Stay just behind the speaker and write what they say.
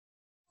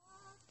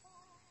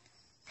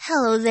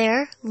Hello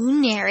there,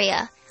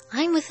 Lunaria.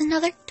 I'm with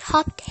another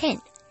Top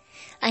 10.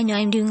 I know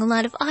I'm doing a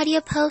lot of audio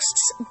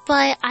posts,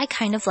 but I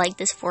kind of like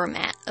this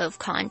format of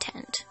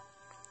content.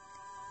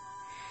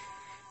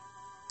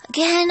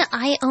 Again,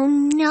 I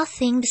own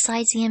nothing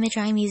besides the image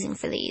I'm using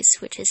for these,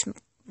 which is a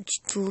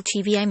little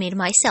chibi I made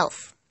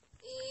myself.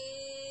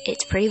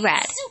 It's pretty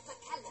rad.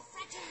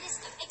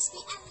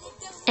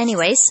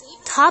 Anyways,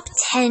 Top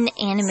 10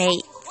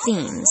 anime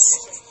themes.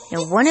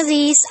 Now, one of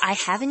these, I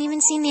haven't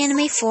even seen the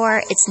anime for.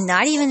 It's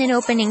not even an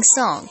opening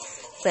song,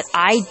 but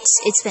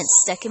it's been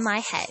stuck in my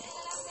head.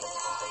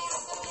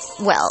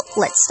 Well,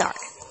 let's start.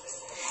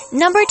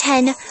 Number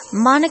 10,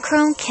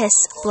 Monochrome Kiss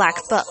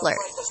Black Butler.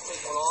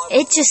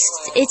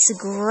 It's a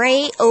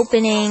great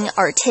opening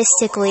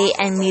artistically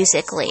and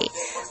musically.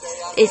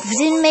 It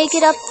didn't make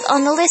it up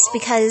on the list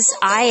because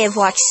I have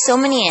watched so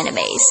many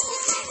animes.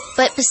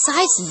 But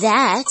besides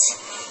that,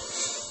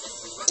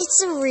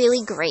 it's a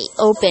really great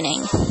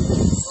opening.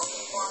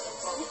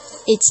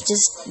 It's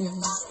just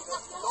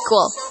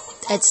cool.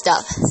 That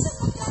stuff.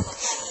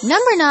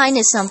 Number 9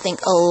 is something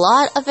a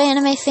lot of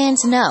anime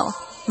fans know.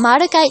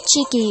 Marukai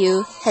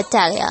Chikyu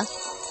Hetalia.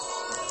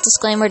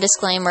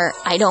 Disclaimer,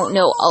 I don't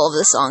know all of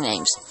the song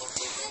names.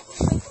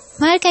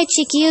 Marukai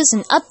Chikyu is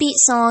an upbeat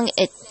song.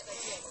 It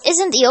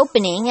isn't the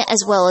opening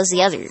as well as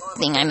the other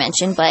thing I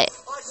mentioned, but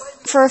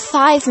for a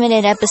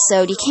 5-minute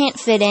episode, you can't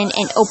fit in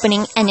an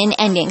opening and an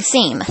ending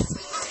theme.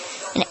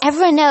 And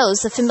everyone knows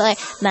the familiar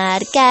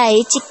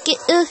Marukai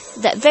Chikyu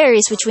that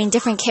varies between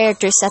different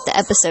characters that the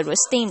episode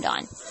was themed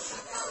on.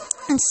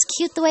 It's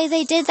cute the way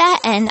they did that,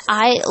 and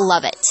I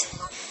love it.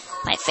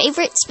 My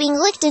favorite's being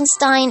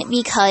Lichtenstein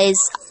because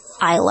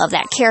I love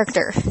that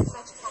character.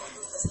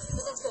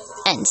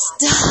 And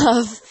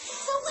stuff.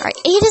 Alright,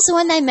 8 is the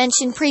one I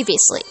mentioned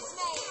previously.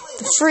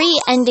 The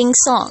free ending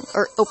song,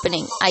 or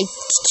opening. I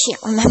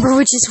can't remember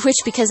which is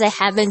which because I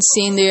haven't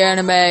seen the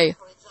anime.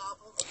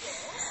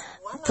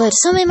 But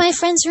so many of my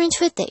friends are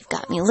into it. They've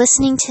got me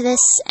listening to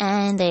this,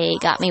 and they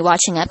got me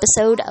watching an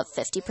episode of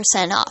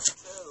 50% off.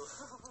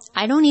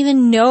 I don't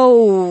even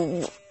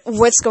know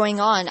what's going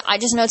on. I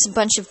just know it's a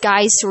bunch of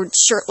guys who are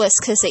shirtless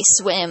because they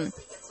swim.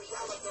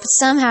 But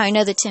somehow I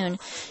know the tune.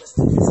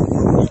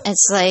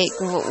 It's like,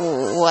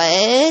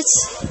 what?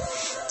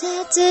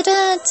 Da, da,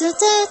 da, da,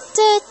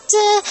 da,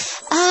 da.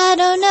 I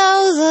don't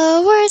know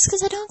the words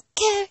because I don't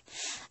care.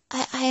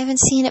 I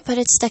haven't seen it, but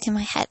it's stuck in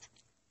my head.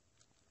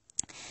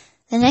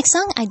 The next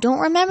song, I don't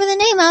remember the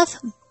name of,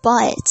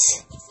 but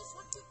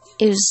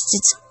it's a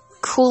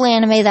cool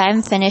anime that I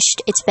haven't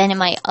finished. It's been in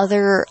my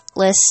other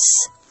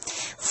lists.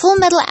 Full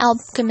Metal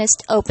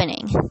Alchemist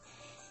opening.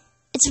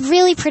 It's a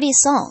really pretty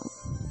song.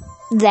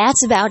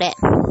 That's about it.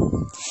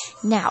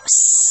 Now,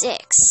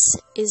 6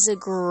 is a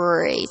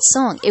great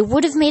song. It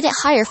would have made it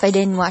higher if I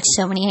didn't watch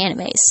so many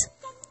animes.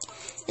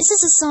 This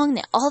is a song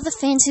that all the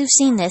fans who've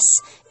seen this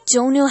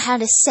don't know how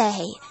to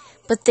say,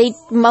 but they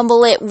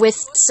mumble it with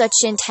such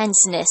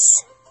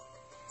intenseness.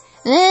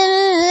 And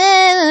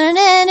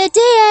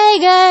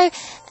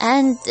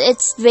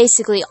it's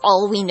basically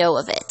all we know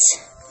of it.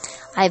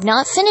 I have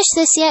not finished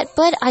this yet,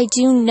 but I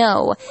do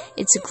know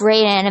it's a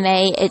great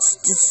anime. It's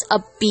this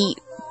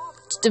upbeat,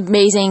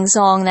 amazing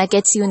song that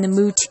gets you in the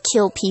mood to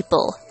kill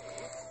people,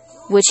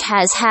 which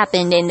has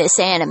happened in this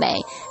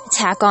anime.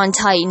 Attack on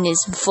Titan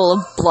is full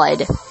of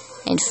blood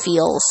and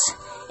feels,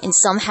 and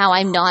somehow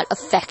I'm not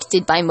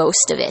affected by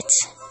most of it.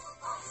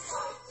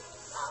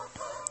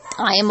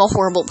 I am a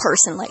horrible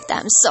person like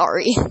that, I'm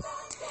sorry.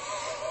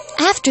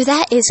 After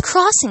that is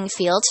Crossing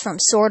Fields from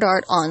Sword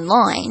Art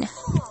Online.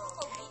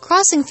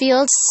 Crossing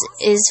Fields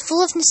is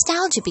full of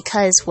nostalgia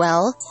because,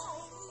 well,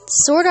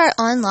 Sword Art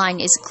Online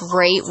is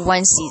great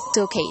one season.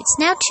 Okay, it's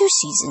now 2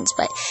 seasons,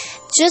 but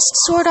just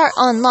Sword Art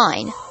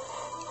Online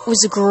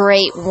was a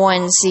great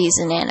one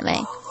season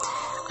anime.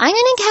 I'm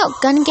gonna count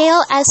Gun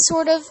Gale as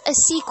sort of a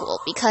sequel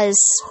because,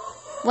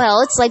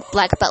 well, it's like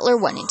Black Butler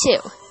 1 and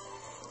 2.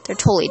 They're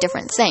totally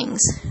different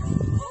things.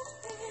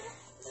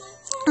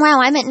 Wow,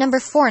 I'm at number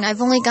 4 and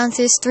I've only gone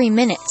through this 3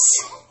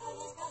 minutes.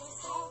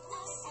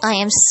 I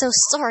am so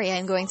sorry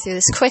I'm going through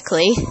this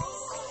quickly.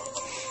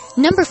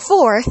 Number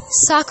 4,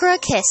 Sakura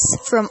Kiss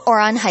from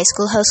Ouran High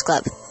School Host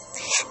Club.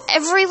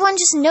 Everyone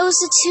just knows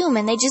the tune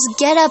and they just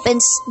get up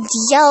and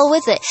yell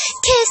with it.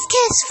 Kiss,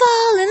 kiss,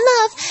 fall in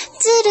love.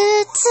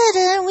 Da-da,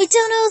 da-da. We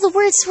don't know the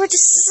words, we're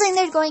just sitting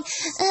there going,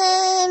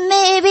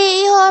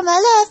 maybe you're my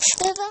love.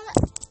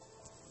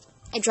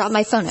 I dropped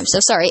my phone, I'm so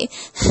sorry.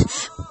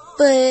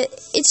 But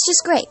it's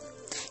just great.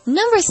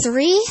 Number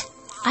 3,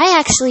 I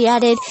actually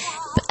added,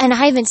 and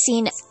I haven't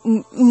seen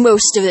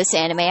most of this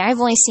anime.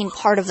 I've only seen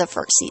part of the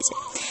first season.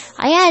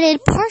 I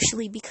added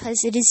partially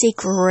because it is a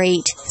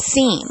great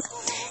theme.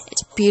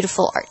 It's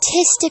beautiful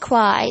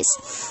artistic-wise.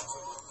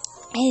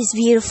 It is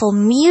beautiful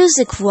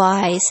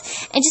music-wise.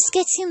 And just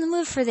gets you in the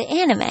mood for the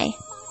anime.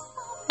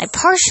 I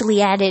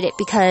partially added it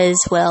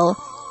because, well,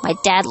 my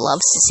dad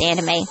loves this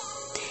anime.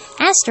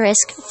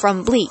 Asterisk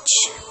from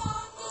Bleach.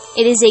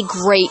 It is a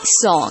great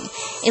song.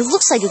 It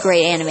looks like a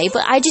great anime,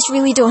 but I just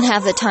really don't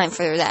have the time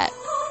for that.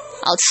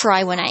 I'll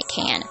try when I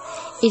can.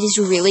 It is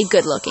really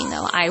good looking,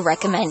 though. I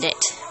recommend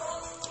it.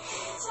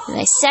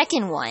 The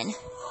second one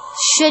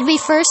should be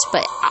first,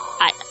 but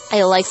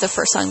I like the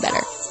first song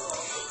better.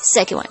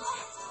 Second one.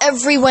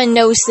 Everyone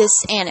knows this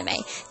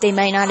anime. They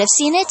might not have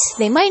seen it.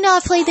 They might not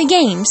have played the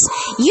games.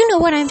 You know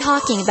what I'm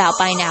talking about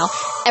by now.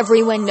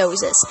 Everyone knows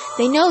this.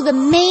 They know the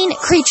main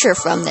creature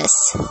from this.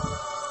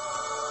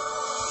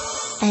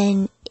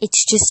 And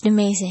it's just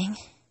amazing.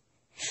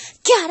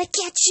 Gotta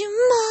get you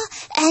more,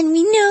 and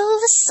we know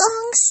the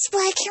songs, but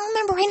I can't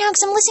remember right now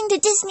because I'm listening to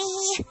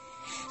Disney.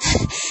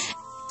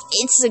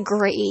 It's a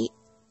great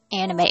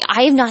anime.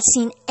 I have not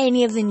seen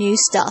any of the new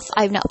stuff.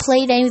 I have not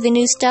played any of the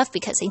new stuff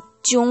because I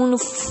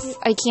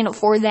can't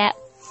afford that.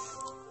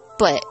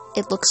 But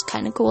it looks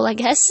kind of cool, I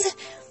guess.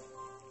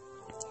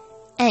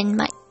 And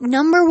my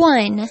number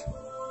one,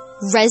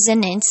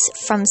 Resonance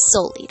from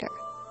Soul Eater.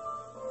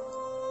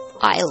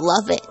 I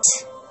love it.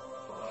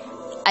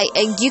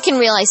 You can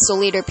realize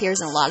Soul Eater appears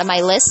in a lot of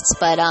my lists,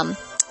 but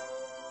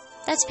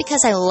that's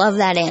because I love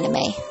that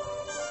anime.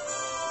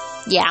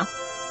 Yeah.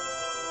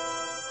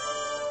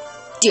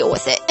 Deal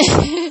with it.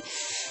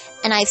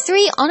 And I have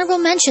 3 honorable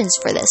mentions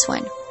for this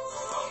one.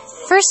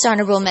 First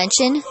honorable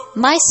mention,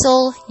 My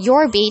Soul,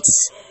 Your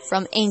Beats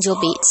from Angel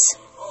Beats.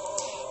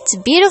 It's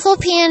a beautiful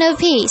piano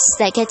piece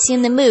that gets you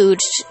in the mood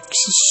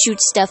to shoot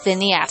stuff in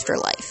the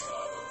afterlife.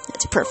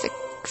 It's perfect,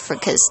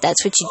 because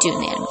that's what you do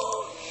in the anime.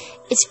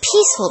 It's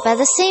peaceful, but at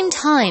the same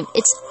time,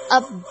 it's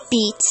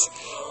upbeat,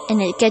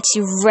 and it gets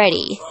you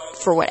ready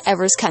for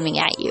whatever's coming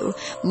at you.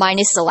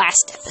 Minus the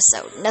last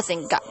episode.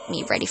 Nothing got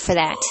me ready for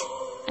that.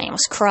 I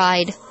almost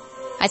cried.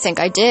 I think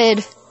I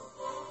did.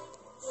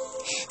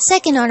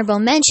 Second honorable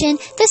mention,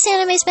 this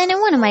anime's been in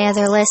one of my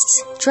other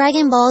lists,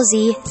 Dragon Ball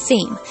Z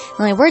theme. The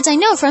only words I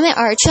know from it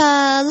are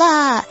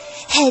cha-la,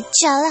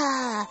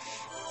 he-cha-la,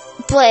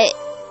 but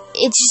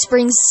it just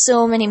brings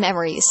so many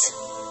memories.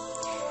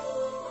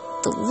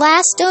 The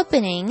last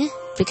opening,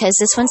 because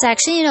this one's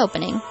actually an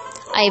opening,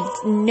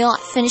 I've not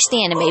finished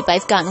the anime, but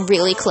I've gotten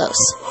really close.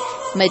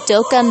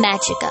 Madoka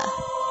Magica.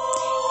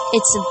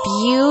 It's a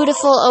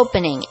beautiful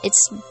opening.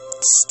 It's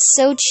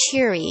so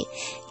cheery.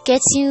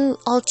 Gets you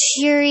all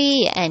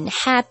cheery and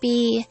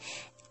happy,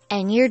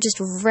 and you're just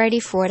ready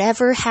for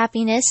whatever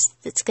happiness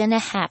that's gonna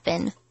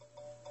happen.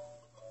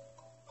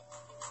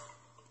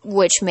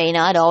 Which may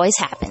not always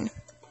happen.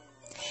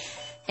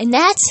 And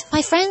that,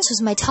 my friends,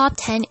 was my top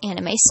 10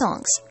 anime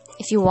songs.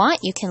 If you want,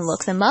 you can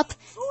look them up.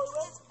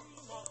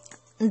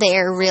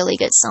 They're really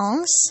good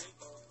songs.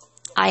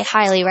 I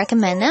highly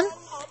recommend them,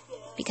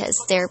 because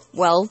they're,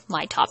 well,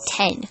 my top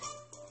 10.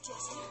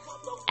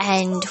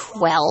 And,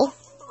 well,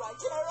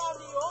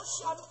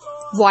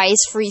 why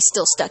is Free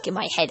still stuck in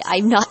my head?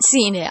 I've not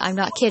seen it. I'm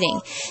not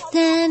kidding.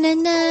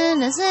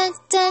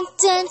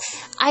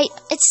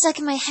 It's stuck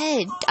in my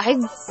head.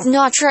 I'm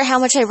not sure how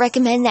much I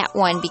recommend that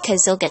one,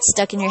 because they'll get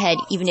stuck in your head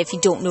even if you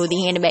don't know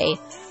the anime.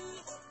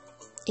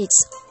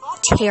 It's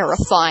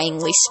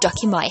terrifyingly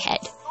stuck in my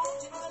head.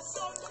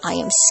 I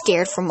am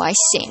scared for my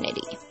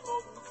sanity.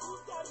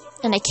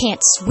 And I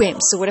can't swim,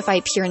 so what if I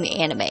appear in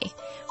the anime?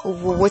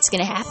 What's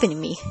gonna happen to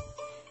me?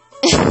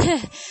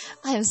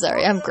 I'm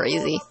sorry, I'm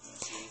crazy.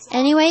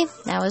 Anyway,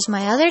 that was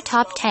my other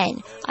top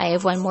 10. I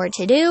have one more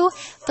to do,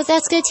 but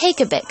that's gonna take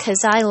a bit,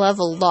 because I love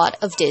a lot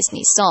of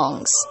Disney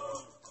songs.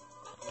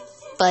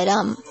 But,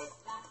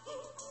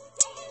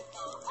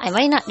 I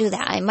might not do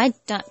that. I might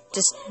not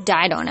just,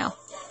 I don't know.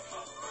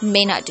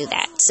 May not do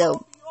that,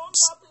 so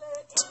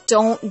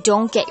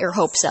don't get your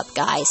hopes up,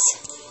 guys.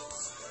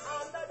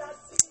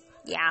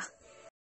 Yeah.